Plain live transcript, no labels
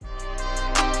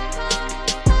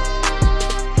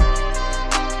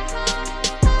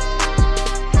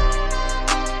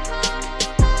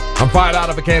fired out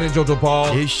of a cannon, JoJo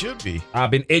Paul. It should be.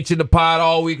 I've been itching the pod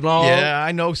all week long. Yeah,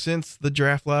 I know since the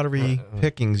draft lottery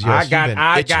pickings. Yes,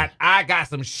 I got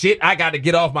some shit I got to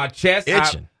get off my chest.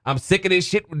 Itching. I'm sick of this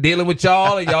shit dealing with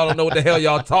y'all, and y'all don't know what the hell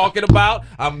y'all talking about.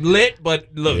 I'm lit, but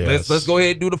look, let's go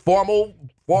ahead and do the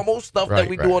formal stuff that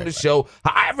we do on the show.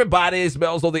 Hi, everybody. It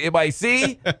smells on the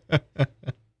MIC.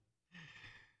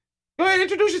 Go ahead,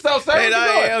 introduce yourself, sir. Hey,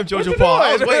 I am JoJo Paul.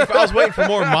 I was waiting for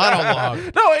more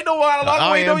monologue. No, ain't no monologue.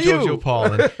 I am JoJo you.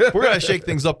 Paul. And we're going to shake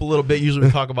things up a little bit. Usually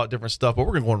we talk about different stuff, but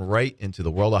we're going to go right into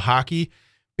the world of hockey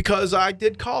because I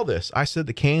did call this. I said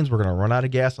the Canes were going to run out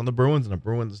of gas on the Bruins, and the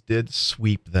Bruins did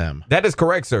sweep them. That is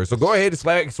correct, sir. So go ahead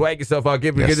and swag yourself out.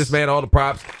 Give this man all the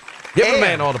props. Give the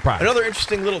man all the props. Another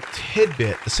interesting little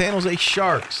tidbit. The San Jose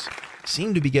Sharks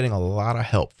seem to be getting a lot of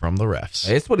help from the refs.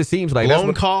 That's what it seems like.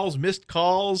 Blown calls, missed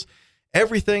calls.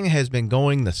 Everything has been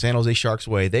going the San Jose Sharks'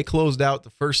 way. They closed out the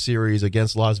first series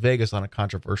against Las Vegas on a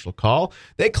controversial call.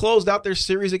 They closed out their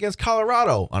series against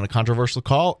Colorado on a controversial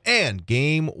call. And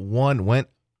game one went,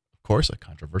 of course, a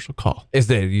controversial call. Is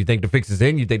there? You think the fix is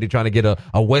in? You think they're trying to get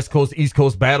a West Coast, East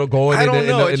Coast battle going? I don't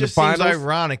know. It just seems seems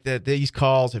ironic that these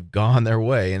calls have gone their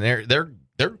way. And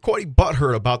they're quite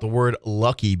butthurt about the word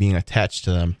lucky being attached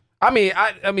to them. I mean,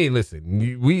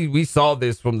 listen. We saw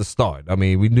this from the start. I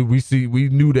mean, we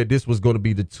knew that this was going to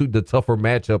be the tougher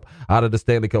matchup out of the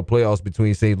Stanley Cup playoffs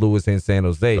between St. Louis and San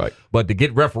Jose. Right. But to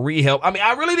get referee help, I mean,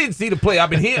 I really didn't see the play. I've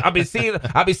been seeing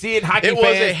hockey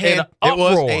fans in an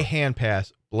uproar. It was a hand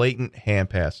pass, blatant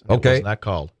hand pass. It was not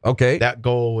called. Okay, that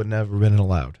goal would never been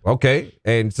allowed. Okay,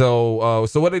 and so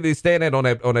what did they stand at on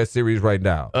that series right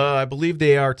now? I believe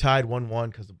they are tied 1-1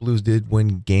 because the Blues did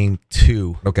win game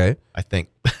 2. Okay, I think.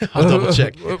 I'll double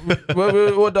check.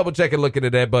 we'll double check and look into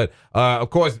that. But of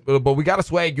course, but we got to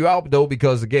swag you out though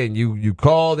because again, you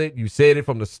called it, you said it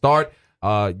from the start.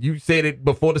 You said it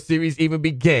before the series even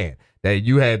began that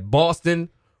you had Boston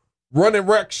running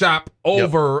wreck shop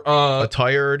over a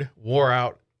tired, wore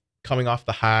out, coming off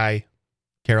the high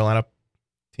Carolina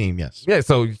team. Yes. Yeah.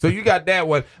 So you got that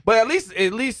one, but at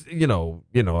least you know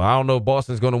I don't know if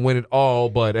Boston's going to win it all,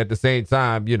 but at the same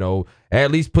time, at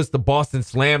least puts the Boston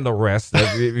Slam the rest.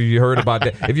 If you heard about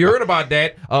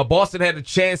that, Boston had a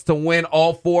chance to win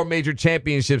all 4 major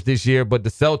championships this year, but the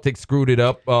Celtics screwed it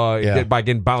up by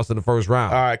getting bounced in the first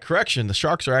round. All right. Correction. The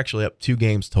Sharks are actually up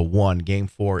 2-1. Game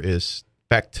 4 is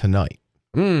back tonight.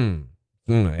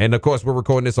 And of course, we're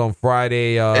recording this on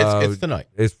Friday. It's tonight.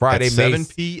 It's Friday, at 7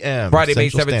 p.m. Friday, May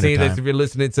 17th. If you're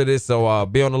listening to this, so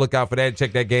be on the lookout for that.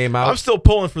 Check that game out. I'm still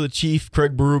pulling for the Chief,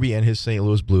 Craig Berube, and his St.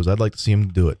 Louis Blues. I'd like to see him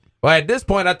do it. Well, at this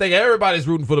point, I think everybody's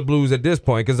rooting for the Blues at this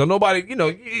point because nobody,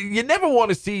 you never want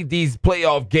to see these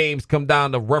playoff games come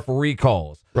down to referee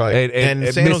calls. Right.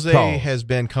 And San Jose has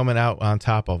been coming out on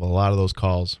top of a lot of those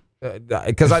calls.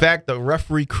 In fact, the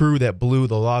referee crew that blew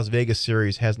the Las Vegas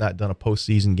series has not done a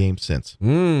postseason game since.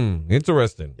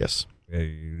 Interesting. Yes.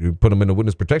 You put them in the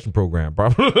witness protection program,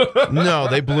 probably. No,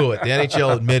 they blew it. The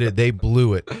NHL admitted they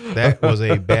blew it. That was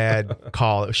a bad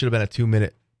call. It should have been a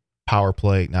 2-minute power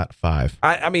play, not 5.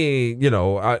 I mean,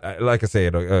 like I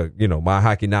said, my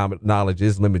hockey knowledge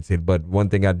is limited, but one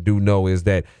thing I do know is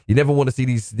that you never want to see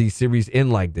these series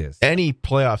end like this. Any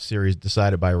playoff series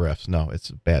decided by refs, no, it's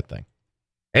a bad thing.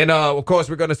 And of course,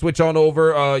 we're gonna switch on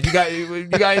over. You got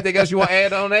anything else you want to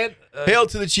add on that? Hail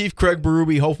to the Chief, Craig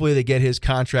Berube. Hopefully, they get his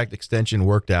contract extension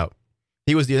worked out.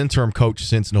 He was the interim coach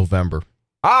since November.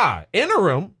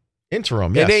 Interim. Yes.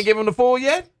 And they ain't give him the full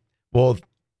yet. Well,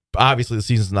 obviously, the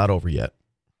season's not over yet.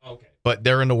 Okay. But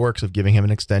they're in the works of giving him an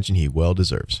extension he well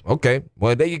deserves. Okay.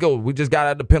 Well, there you go. We just got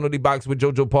out of the penalty box with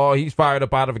JoJo Paul. He's fired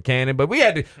up out of a cannon, but he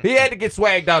had to get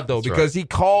swagged out though. That's because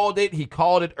right. He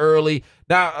called it early.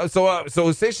 Now, so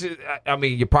essentially, I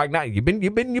mean, you're probably not. You've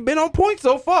been on point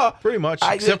so far, pretty much,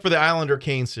 except for the Islander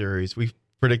Canes series. We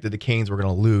predicted the Canes were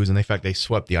going to lose, and in fact, they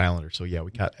swept the Islanders. So yeah, we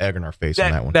got egg in our face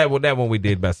on that one. That one we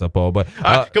did mess up on, but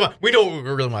come on, we know what we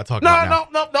really want to talk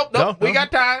about. No. We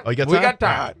got time. Oh, you got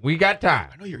time? We got time.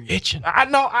 I know you're itching. I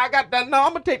know. I got that. No,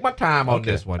 I'm gonna take my time on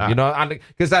this one.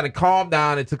 Because I had to calm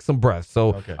down and took some breaths.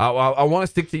 So I want to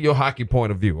stick to your hockey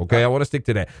point of view. Okay, I want to stick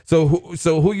to that. So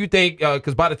who you think?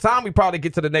 Because by the time we probably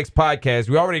get to the next podcast,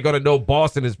 we're already gonna know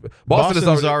Boston's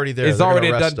already there. It's already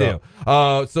a done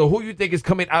deal. So who you think is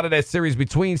coming out of that series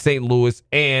between St. Louis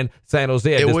and San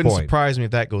Jose at this point? It wouldn't surprise me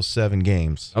if that goes 7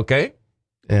 games. Okay.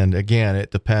 And again,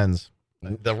 it depends.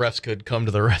 The refs could come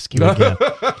to the rescue again.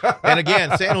 And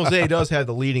again, San Jose does have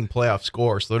the leading playoff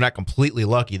score, so they're not completely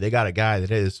lucky. They got a guy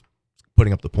that is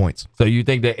putting up the points. So you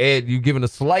think you giving a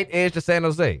slight edge to San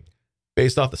Jose?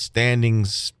 Based off the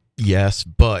standings, yes.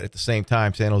 But at the same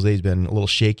time, San Jose's been a little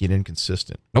shaky and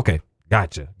inconsistent. Okay.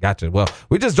 Gotcha. Well,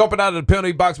 we're just jumping out of the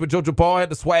penalty box with JoJo Paul. Had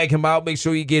to swag him out. Make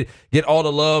sure you get all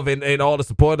the love and all the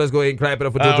support. Let's go ahead and clap it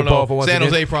up for JoJo Paul for once San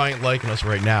again. Jose probably ain't liking us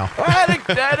right now.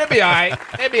 That'd be all right.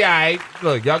 That'd be all right.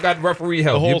 Look, y'all got referee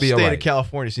help. The whole You'll be state all right. of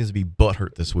California seems to be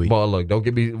butthurt this week. Well, look, don't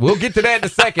get me. We'll get to that in a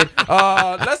second.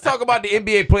 Let's talk about the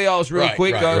NBA playoffs real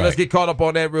quick. Let's get caught up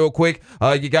on that real quick.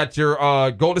 You got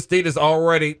your Golden State is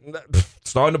already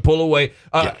starting to pull away.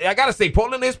 I gotta say,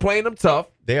 Portland is playing them tough.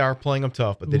 They are playing them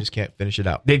tough, but they just can't finish it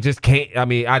out. They just can't. I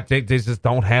mean, I think they just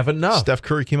don't have enough. Steph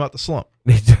Curry came out the slump.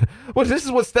 Well, this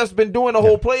is what Steph's been doing the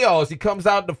whole playoffs. He comes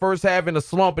out in the first half in a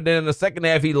slump, and then in the second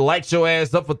half, he lights your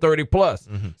ass up for 30 plus.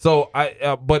 So,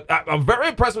 I'm very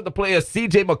impressed with the player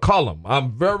CJ McCollum.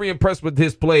 I'm very impressed with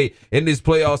his play in this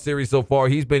playoff series so far.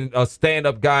 He's been a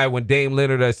stand-up guy when Dame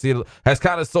Leonard has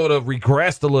kind of sort of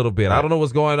regressed a little bit. I don't know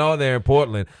what's going on there in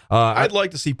Portland. I'd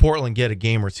like to see Portland get a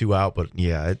game or two out, but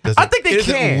yeah, it doesn't. I think they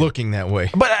isn't looking that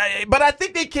way. But I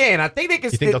think they can. I think they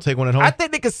can. You think they'll take one at home? I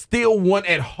think they can steal one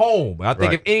at home. I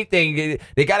think if anything,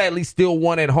 they got to at least steal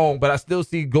one at home. But I still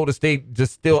see Golden State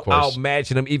just still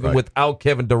outmatching them, even without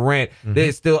Kevin Durant.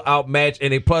 They're still outmatched,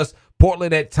 and plus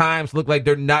Portland at times look like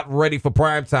they're not ready for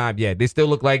prime time yet. They still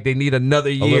look like they need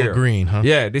another year. A little green, huh?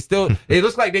 Yeah, they still. It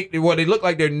looks like they look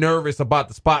like they're nervous about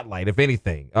the spotlight, if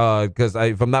anything. Because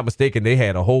if I'm not mistaken, they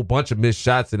had a whole bunch of missed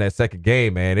shots in that second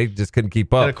game. Man, they just couldn't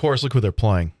keep up. And of course, look who they're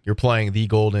playing. You're playing the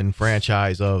golden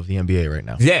franchise of the NBA right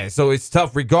now. Yeah, so it's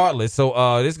tough regardless.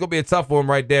 So this is gonna be a tough one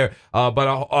right there. But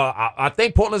I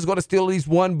think Portland's going to steal at least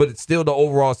one, but it's still the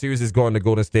overall series is going to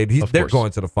Golden State. They're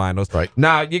going to the finals. Right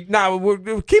now,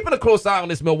 we're keeping a close eye on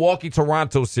this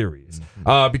Milwaukee-Toronto series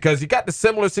because you got the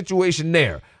similar situation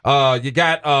there. You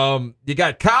got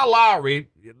Kyle Lowry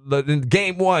in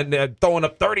game one throwing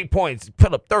up 30 points,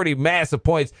 put up 30 massive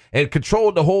points, and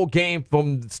controlled the whole game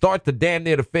from start to damn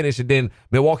near the finish. And then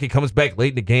Milwaukee comes back late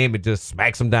in the game and just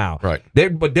smacks them down. Right.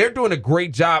 But they're doing a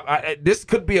great job. This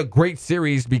could be a great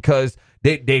series because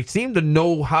they seem to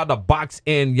know how to box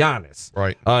in Giannis,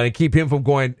 right, and keep him from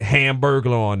going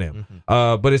hamburglar on them.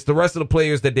 But it's the rest of the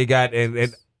players that they got,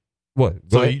 and what?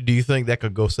 So do you think that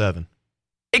could go 7?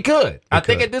 It could. I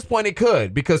think at this point it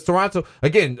could because Toronto,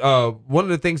 again, one of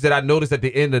the things that I noticed at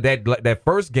the end of that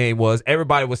first game was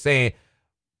everybody was saying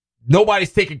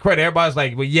nobody's taking credit. Everybody's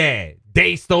like, well, yeah,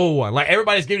 they stole one. Like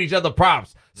everybody's giving each other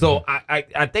props. So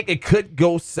I think it could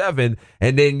go 7,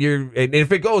 and then and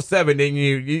if it goes 7, then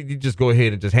you just go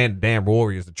ahead and just hand the damn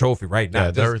Warriors the trophy right now.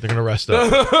 Yeah, they're gonna rest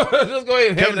up. Just go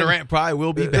ahead. And Kevin Durant probably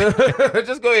will be back.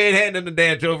 Just go ahead and hand them the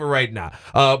damn trophy right now.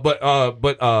 But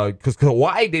because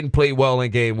Kawhi didn't play well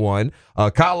in game 1,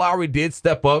 Kyle Lowry did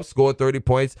step up, scored 30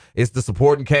 points. It's the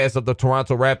supporting cast of the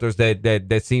Toronto Raptors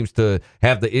that seems to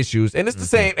have the issues, and it's the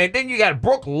same. And then you got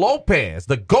Brook Lopez,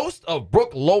 the ghost of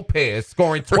Brook Lopez,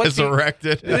 scoring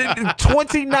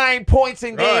 29 points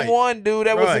in game 1, dude.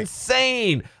 That was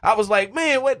insane. I was like,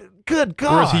 man, what? Good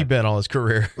God. Where's he been all his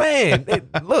career? Man,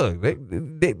 look,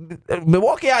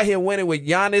 Milwaukee out here winning with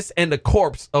Giannis and the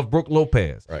corpse of Brook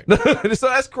Lopez. Right. So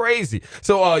that's crazy.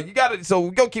 So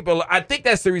we're gonna keep it. I think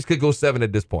that series could go 7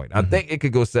 at this point. I think it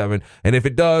could go 7. And if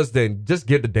it does, then just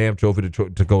give the damn trophy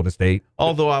to Golden State.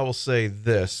 Although I will say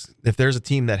this, if there's a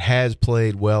team that has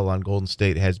played well on Golden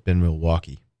State, it has been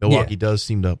Milwaukee. Milwaukee does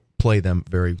seem to play them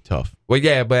very tough. Well,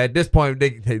 yeah, but at this point, they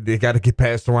got to get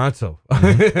past Toronto.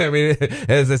 I mean,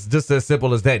 it's just as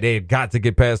simple as that. They've got to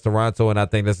get past Toronto, and I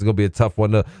think this is going to be a tough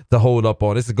one to hold up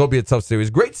on. This is going to be a tough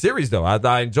series. Great series, though.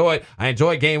 I enjoyed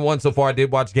game 1 so far. I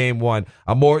did watch game 1.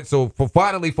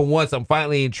 For once, I'm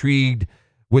finally intrigued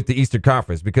with the Eastern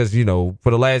Conference because, for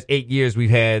the last 8 years,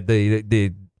 we've had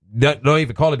the don't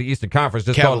even call it the Eastern Conference.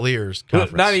 Just Cavaliers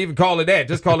Conference. Not even call it that.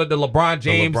 Just call it the LeBron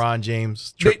James. The LeBron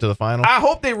James trip to the final. I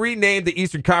hope they rename the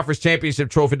Eastern Conference Championship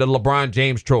Trophy the LeBron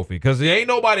James Trophy because there ain't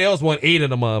nobody else won 8 of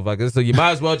the motherfuckers. So you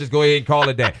might as well just go ahead and call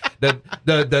it that.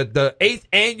 The 8th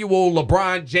annual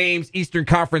LeBron James Eastern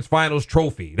Conference Finals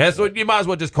Trophy. That's what you might as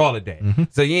well just call it that.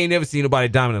 So you ain't never seen nobody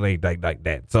dominate like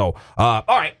that. So all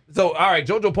right.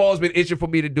 JoJo Paul's been itching for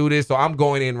me to do this, so I'm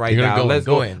going in right now. Let's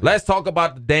go in. Let's talk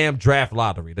about the damn draft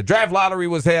lottery. The draft lottery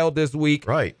was held this week.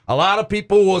 Right. A lot of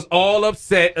people was all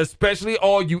upset, especially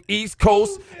all you East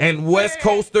Coast and West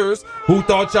Coasters who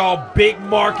thought y'all big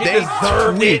market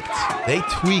deserved it. They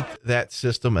tweaked that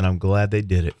system, and I'm glad they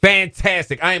did it.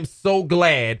 Fantastic. I am so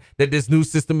glad that this new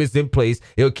system is in place.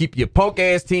 It'll keep your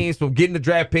punk-ass teams from getting the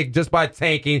draft pick just by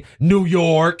tanking. New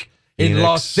York, in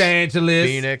Los Angeles,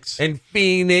 Phoenix. and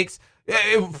Phoenix.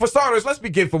 For starters, let's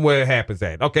begin from where it happens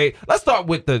at. Okay, let's start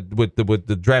with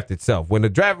the draft itself. When the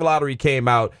draft lottery came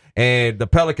out and the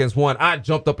Pelicans won, I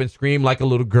jumped up and screamed like a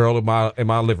little girl in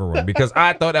my living room because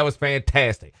I thought that was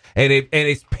fantastic. And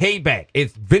it's payback,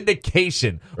 it's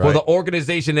vindication for the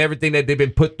organization and everything that they've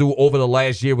been put through over the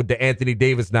last year with the Anthony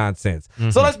Davis nonsense.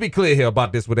 So let's be clear here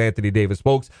about this with Anthony Davis,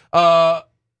 folks.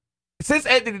 Since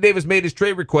Anthony Davis made his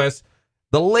trade request,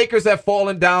 the Lakers have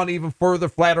fallen down even further,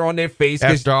 flatter on their face.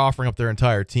 After offering up their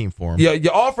entire team for him. Yeah,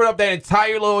 you're offering up that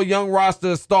entire little young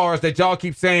roster of stars that y'all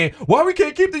keep saying, why we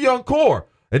can't keep the young core?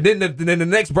 And then the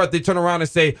next breath, they turn around and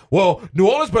say, well, New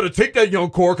Orleans better take that young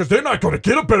core because they're not going to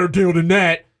get a better deal than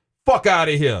that. Fuck out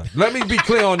of here. Let me be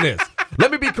clear on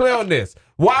this.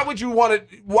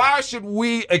 Why should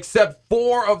we accept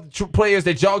 4 of the players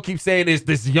that y'all keep saying is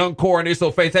this young core and they're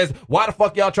so fantastic? Why the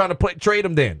fuck y'all trying to trade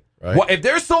them then? Right. Well, if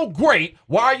they're so great,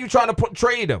 why are you trying to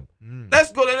trade them?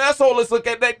 Let's go. That's all. Let's look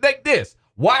at that like this.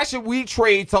 Why should we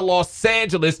trade to Los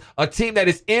Angeles, a team that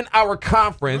is in our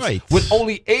conference with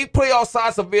only 8 playoff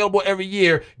spots available every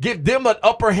year, give them an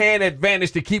upper hand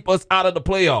advantage to keep us out of the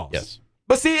playoffs? Yes.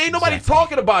 But see, ain't nobody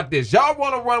talking about this. Y'all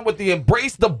want to run with the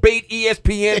embrace debate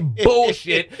ESPN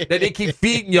bullshit that they keep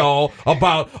feeding y'all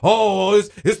about,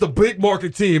 it's the big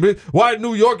market team. Why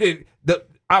New York?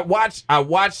 I watched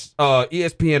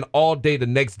ESPN all day the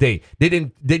next day. They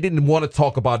didn't want to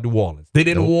talk about New Orleans. They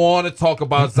didn't want to talk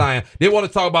about Zion. They want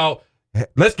to talk about,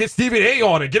 let's get Stephen A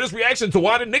on it. Get his reaction to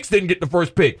why the Knicks didn't get the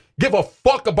first pick. Give a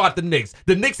fuck about the Knicks.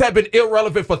 The Knicks have been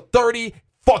irrelevant for 30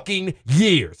 fucking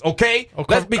years, okay?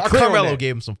 Let's be clear. Carmelo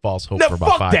gave him some false hope for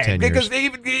about 5-10 years. Because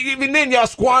even then y'all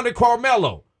squandered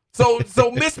Carmelo. So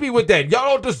miss me with that. Y'all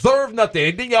don't deserve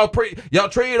nothing. And then y'all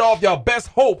traded off y'all best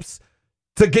hopes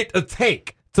to get a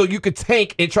tank. So you could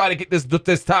tank and try to get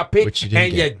this top pick, you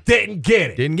didn't get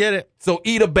it. Didn't get it. So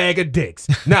eat a bag of dicks.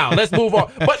 Now let's move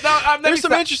on. But now let's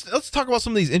talk about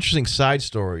some of these interesting side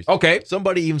stories. Okay.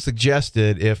 Somebody even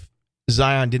suggested if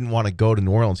Zion didn't want to go to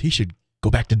New Orleans, he should go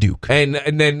back to Duke. And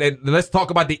then let's talk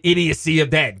about the idiocy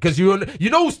of that. Because you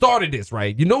know who started this,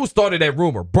 right? You know who started that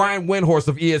rumor? Brian Windhorst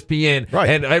of ESPN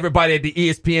and everybody at the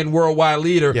ESPN Worldwide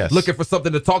Leader looking for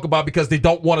something to talk about because they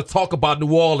don't want to talk about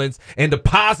New Orleans and the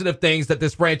positive things that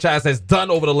this franchise has done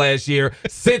over the last year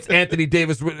since Anthony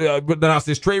Davis announced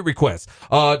his trade request.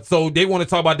 So they want to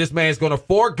talk about this man's going to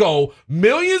forego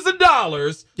millions of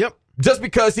dollars. Yep. Just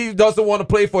because he doesn't want to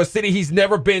play for a city he's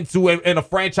never been to and a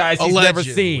franchise he's never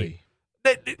seen.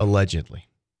 Allegedly.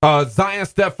 Zion's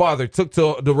stepfather took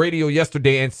to the radio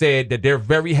yesterday and said that they're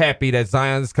very happy that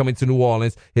Zion is coming to New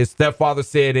Orleans. His stepfather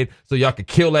said it so y'all could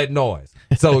kill that noise.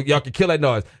 This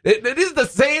is the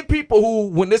same people who,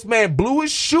 when this man blew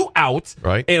his shoe out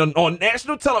and on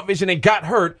national television and got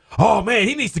hurt, oh man,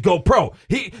 he needs to go pro.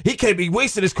 He can't be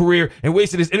wasting his career and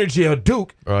wasting his energy on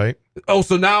Duke. Right. Oh,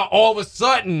 so now all of a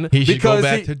sudden he should go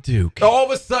back to Duke. All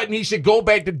of a sudden he should go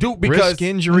back to Duke because risk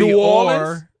injury New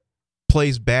Orleans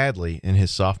plays badly in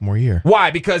his sophomore year.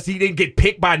 Why? Because he didn't get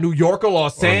picked by New York or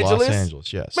Los Angeles? Los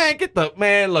Angeles, yes.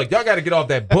 Man, look, y'all got to get off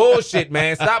that bullshit,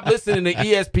 man. Stop listening to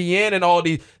ESPN and all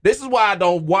these. This is why I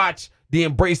don't watch the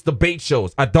Embrace debate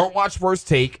shows. I don't watch First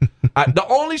Take. The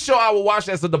only show I will watch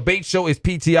as a debate show is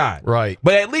PTI. Right.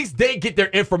 But at least they get their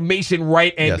information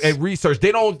right and research.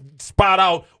 They don't spot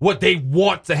out what they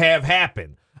want to have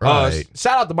happen. Right.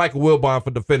 Shout out to Michael Wilbon for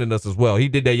defending us as well. He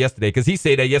did that yesterday because he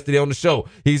said that yesterday on the show.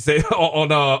 He said on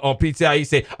PTI, he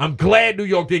said, I'm glad New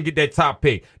York didn't get that top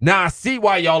pick. Now I see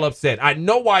why y'all upset. I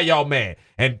know why y'all mad.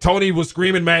 And Tony was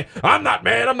screaming, man, I'm not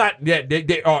mad. I'm not. Yeah,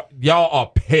 y'all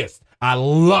are pissed. I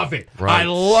love it. Right. I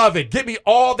love it. Give me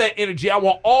all that energy. I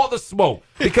want all the smoke.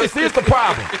 Because here's the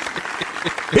problem.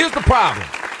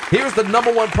 Here's the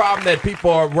number one problem that people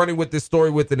are running with this story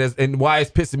with and why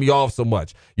it's pissing me off so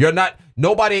much.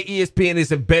 Nobody at ESPN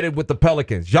is embedded with the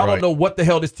Pelicans. Y'all don't know what the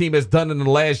hell this team has done in the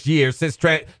last year since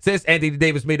Anthony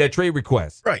Davis made that trade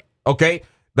request. Right. Okay?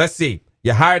 Let's see.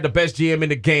 You hired the best GM in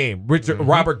the game,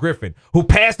 Robert Griffin, who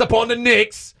passed up on the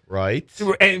Knicks. Right.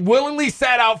 And willingly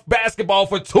sat out basketball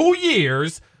for 2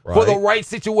 years for the right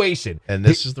situation. And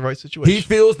this is the right situation. He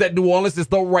feels that New Orleans is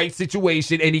the right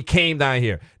situation, and he came down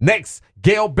here. Next,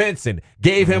 Gail Benson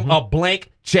gave him a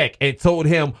blank check and told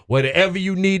him, whatever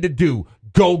you need to do,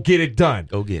 go get it done.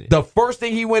 Go get it. The first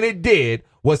thing he went and did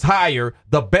was hire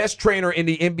the best trainer in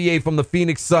the NBA from the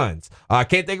Phoenix Suns. I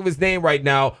can't think of his name right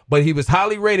now, but he was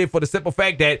highly rated for the simple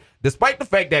fact that despite the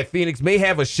fact that Phoenix may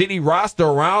have a shitty roster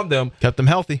around them, kept them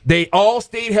healthy. They all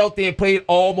stayed healthy and played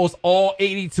almost all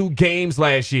 82 games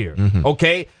last year.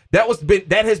 Okay? That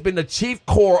has been the chief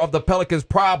core of the Pelicans'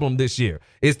 problem this year.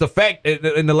 Is the fact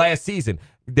in the last season.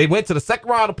 They went to the second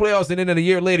round of the playoffs, and then a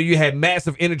year later, you had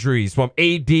massive injuries from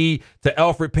AD to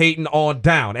Elfrid Payton on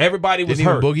down. Everybody was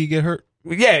Didn't hurt. even Boogie get hurt?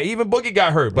 Yeah, even Boogie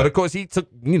got hurt, but of course he took.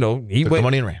 He Took went the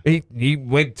money and ran. He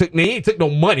ain't took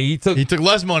no money. He took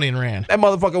less money and ran. that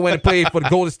motherfucker went and played for the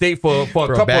Golden State for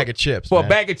a bag of chips. For man. a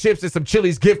bag of chips and some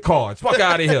Chili's gift cards. Fuck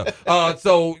out of here.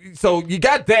 So you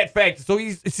got that factor. So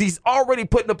he's already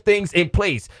putting up things in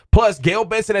place. Plus, Gail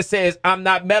Benson that says, I'm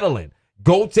not meddling.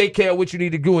 Go take care of what you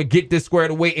need to do and get this squared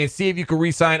away and see if you can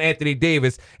re-sign Anthony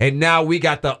Davis. And now we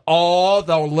got all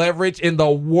the leverage in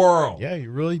the world. Yeah, you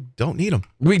really don't need him.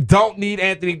 We don't need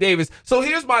Anthony Davis. So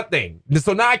here's my thing.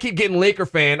 So now I keep getting Laker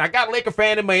fan. I got Laker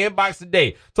fan in my inbox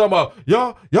today talking about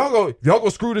y'all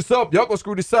gonna screw this up. Y'all gonna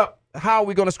screw this up. How are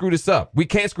we gonna screw this up? We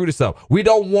can't screw this up. We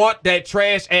don't want that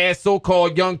trash ass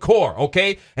so-called young core,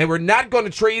 okay? And we're not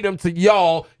gonna trade him to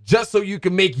y'all just so you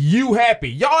can make you happy.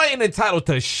 Y'all ain't entitled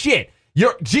to shit.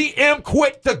 Your GM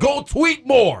quit to go tweet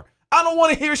more. I don't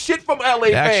want to hear shit from LA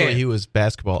fans. Actually, he was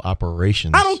basketball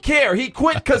operations. I don't care. He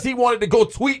quit because he wanted to go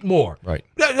tweet more. Right.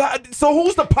 So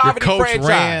who's the poverty Your coach franchise?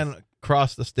 ran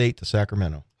across the state to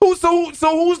Sacramento. Who's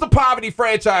the poverty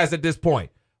franchise at this point?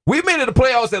 We made it to the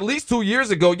playoffs at least 2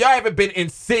 years ago. Y'all haven't been in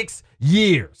 6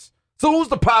 years. So who's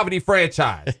the poverty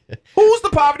franchise? Who's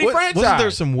the poverty franchise? Wasn't there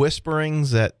some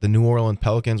whisperings that the New Orleans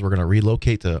Pelicans were going to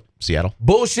relocate to Seattle?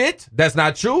 Bullshit. That's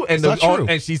not true. And It's not true.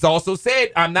 And she's also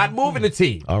said, I'm not moving the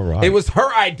team. All right. It was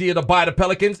her idea to buy the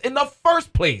Pelicans in the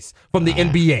first place from the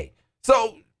NBA.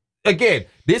 So, again,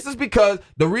 this is because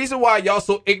the reason why y'all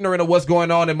so ignorant of what's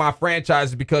going on in my franchise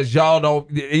is because y'all don't,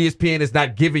 ESPN is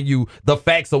not giving you the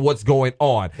facts of what's going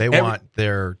on. They want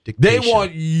their dictation. They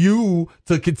want you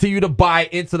to continue to buy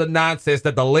into the nonsense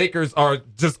that the Lakers are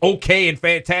just okay and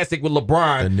fantastic with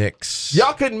LeBron. The Knicks.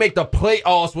 Y'all couldn't make the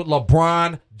playoffs with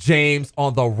LeBron James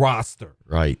on the roster.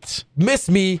 Right. Miss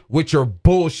me with your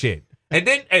bullshit. And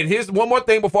here's one more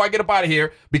thing before I get up out of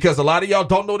here, because a lot of y'all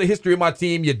don't know the history of my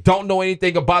team. You don't know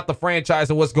anything about the franchise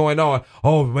and what's going on.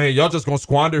 Oh, man, y'all just going to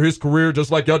squander his career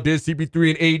just like y'all did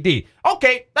CP3 and AD.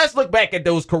 Okay, let's look back at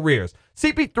those careers.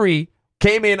 CP3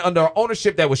 came in under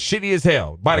ownership that was shitty as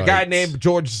hell by the guy named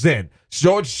George Zinn.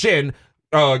 George Shin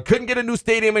couldn't get a new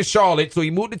stadium in Charlotte, so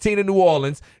he moved the team to New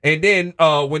Orleans. And then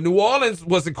when New Orleans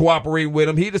wasn't cooperating with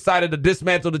him, he decided to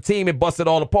dismantle the team and bust it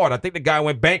all apart. I think the guy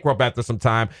went bankrupt after some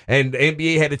time, and the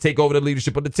NBA had to take over the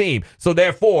leadership of the team. So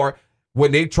therefore,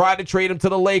 when they tried to trade him to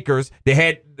the Lakers, the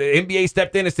NBA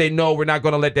stepped in and said, no, we're not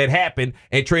going to let that happen,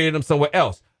 and traded him somewhere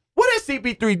else. What has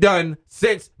CP3 done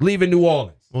since leaving New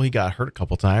Orleans? Well, he got hurt a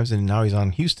couple times, and now he's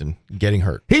on Houston getting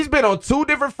hurt. He's been on 2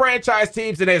 different franchise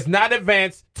teams and has not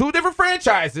advanced, 2 different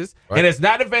franchises, Right. and has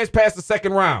not advanced past the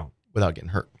second round. Without getting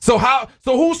hurt. So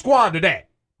who squandered that?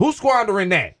 Who's squandering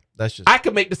that? That's just I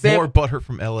could make the same. more butthurt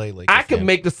from LA. Lakers I could fan.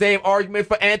 make the same argument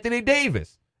for Anthony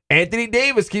Davis. Anthony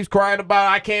Davis keeps crying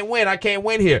about, I can't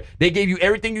win here. They gave you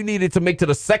everything you needed to make to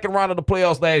the second round of the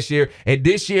playoffs last year, and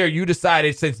this year you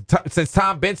decided since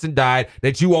Tom Benson died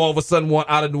that you all of a sudden want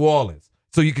out of New Orleans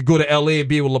so you could go to LA and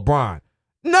be with LeBron.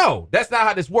 No, that's not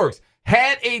how this works.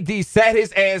 Had AD sat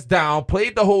his ass down,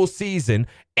 played the whole season,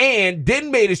 and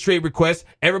didn't make his trade request,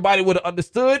 everybody would have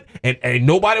understood, and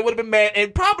nobody would have been mad,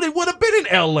 and probably would have been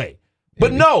in LA.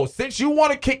 But no, since you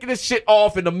want to kick this shit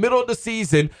off in the middle of the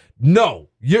season, no,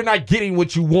 you're not getting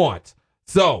what you want.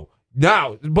 So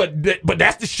now, but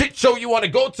that's the shit show you want to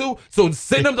go to. So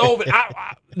send them over.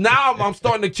 Now I'm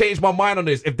starting to change my mind on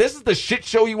this. If this is the shit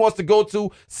show he wants to go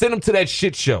to, send him to that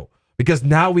shit show, because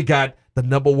now we got the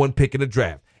 #1 pick in the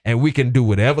draft, and we can do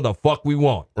whatever the fuck we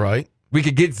want. Right. We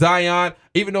could get Zion,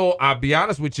 even though I'll be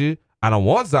honest with you, I don't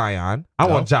want Zion. I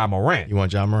want Ja Morant. You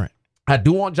want John Morant. I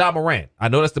do want Ja Morant. I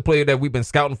know that's the player that we've been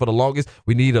scouting for the longest.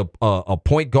 We need a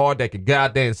point guard that can get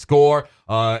out there and score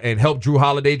and help Drew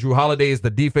Holiday. Drew Holiday is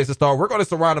the defensive star. We're going to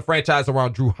surround the franchise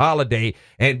around Drew Holiday.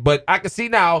 But I can see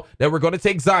now that we're going to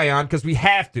take Zion because we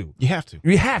have to. You have to.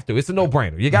 You have to. It's a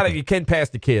no-brainer. You can't pass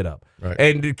the kid up. Right.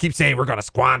 And keep saying we're going to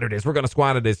squander this. We're going to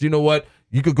squander this. You know what?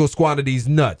 You could go squander these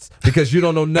nuts because you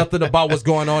don't know nothing about what's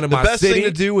going on in my city. The best thing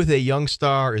to do with a young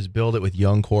star is build it with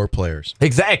young core players.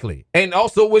 Exactly. And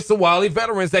also with some wily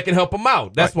veterans that can help them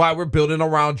out. That's why we're building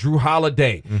around Drew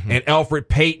Holiday and Elfrid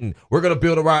Payton. We're going to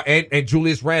build around and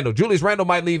Julius Randle. Julius Randle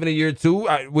might leave in a year or two,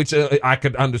 which I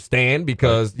could understand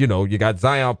because, you got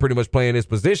Zion pretty much playing his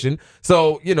position.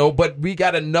 So, but we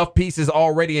got enough pieces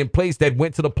already in place that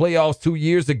went to the playoffs 2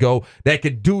 years ago that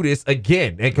could do this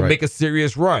again and can make a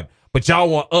serious run. But y'all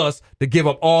want us to give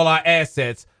up all our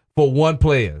assets for one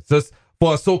player, just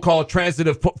for a so-called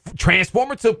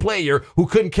transformative player who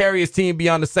couldn't carry his team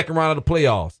beyond the second round of the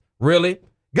playoffs. Really?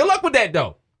 Good luck with that,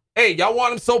 though. Hey, y'all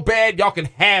want him so bad, y'all can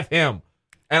have him.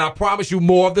 And I promise you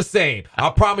more of the same. I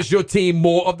promise your team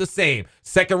more of the same.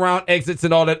 Second round exits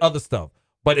and all that other stuff.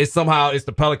 But it's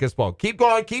the Pelicans' fault. Keep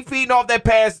going. Keep feeding off that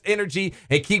past energy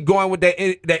and keep going with that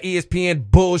ESPN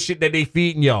bullshit that they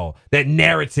feeding y'all. That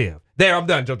narrative. There, I'm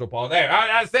done, JoJo Paul. There.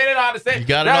 I said it. I said it. You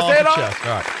got it all off your chest.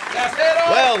 All right. I said it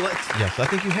all. Well, yes, I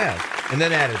think you have. And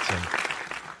then added some.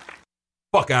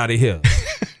 Fuck out of here.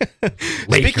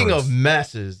 Speaking of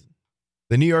messes,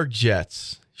 the New York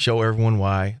Jets show everyone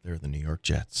why they're the New York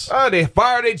Jets. They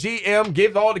fired their GM,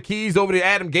 give all the keys over to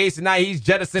Adam Gase, and now he's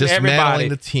jettisoning Dismantling everybody.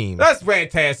 the team. That's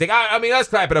fantastic. I mean, let's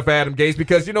clap it up for Adam Gase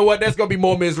because you know what? There's going to be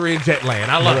more misery in Jetland.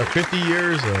 I love it. 50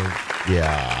 years of,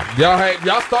 yeah.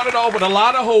 Y'all started off with a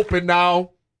lot of hope, and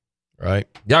now right.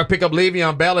 y'all pick up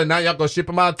Le'Veon Bell, and now y'all going to ship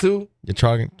him out too? You're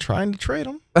trying to trade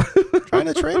him. Trying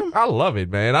to trade him. I love it,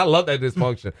 man. I love that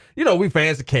dysfunction. You know, we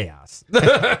fans of chaos.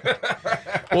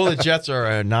 Well, the Jets are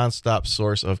a nonstop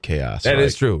source of chaos. That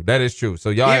is true. That is true. So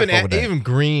y'all even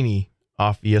Greeny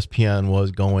off ESPN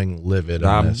was going livid.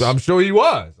 I'm sure he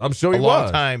was. A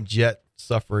long-time Jet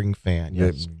suffering fan.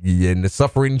 Yes. Yeah, and the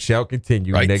suffering shall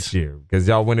continue next year because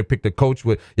y'all went and picked a coach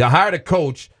y'all hired a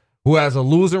coach who has a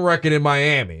losing record in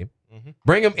Miami.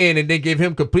 Bring him in and then give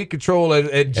him complete control at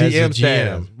GM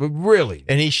status. Really.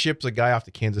 And he ships a guy off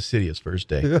to Kansas City his first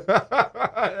day.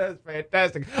 That's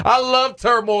fantastic. I love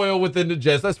turmoil within the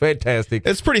Jets. That's fantastic.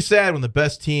 It's pretty sad when the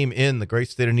best team in the great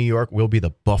state of New York will be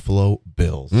the Buffalo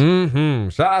Bills. Mm-hmm.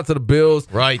 Shout out to the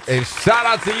Bills. Right. And shout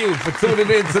out to you for tuning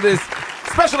in to this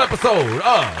special episode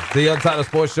of the Untitled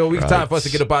Sports Show. It's time for us to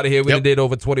get up out of here. We did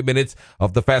over 20 minutes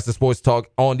of the fastest sports talk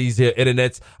on these here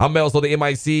internets. I'm Melzo the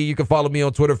MIC. You can follow me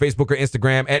on Twitter, Facebook, or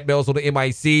Instagram at Melzo the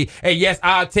MIC. And yes,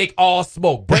 I'll take all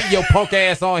smoke. Bring your punk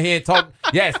ass on here and talk.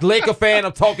 Yes, Laker fan,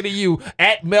 I'm talking to you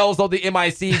at Melzo the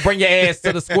MIC. Bring your ass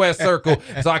to the square circle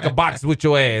so I can box with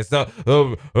your ass. I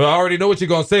already know what you're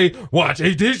going to say. Watch,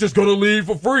 AD's just going to leave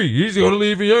for free. He's going to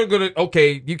leave and you're going to.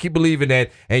 Okay, you keep believing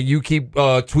that and you keep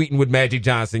tweeting with Magic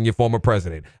Johnson, your former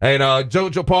president. And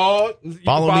JoJo Paul,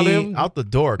 follow me him out the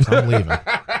door because I'm leaving.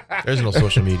 There's no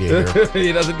social media here.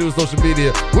 He doesn't do social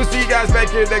media. We'll see you guys back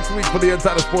here next week for the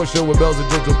Untitled Sports Show with Bells and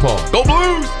JoJo Paul. Go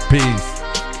Blues! Peace.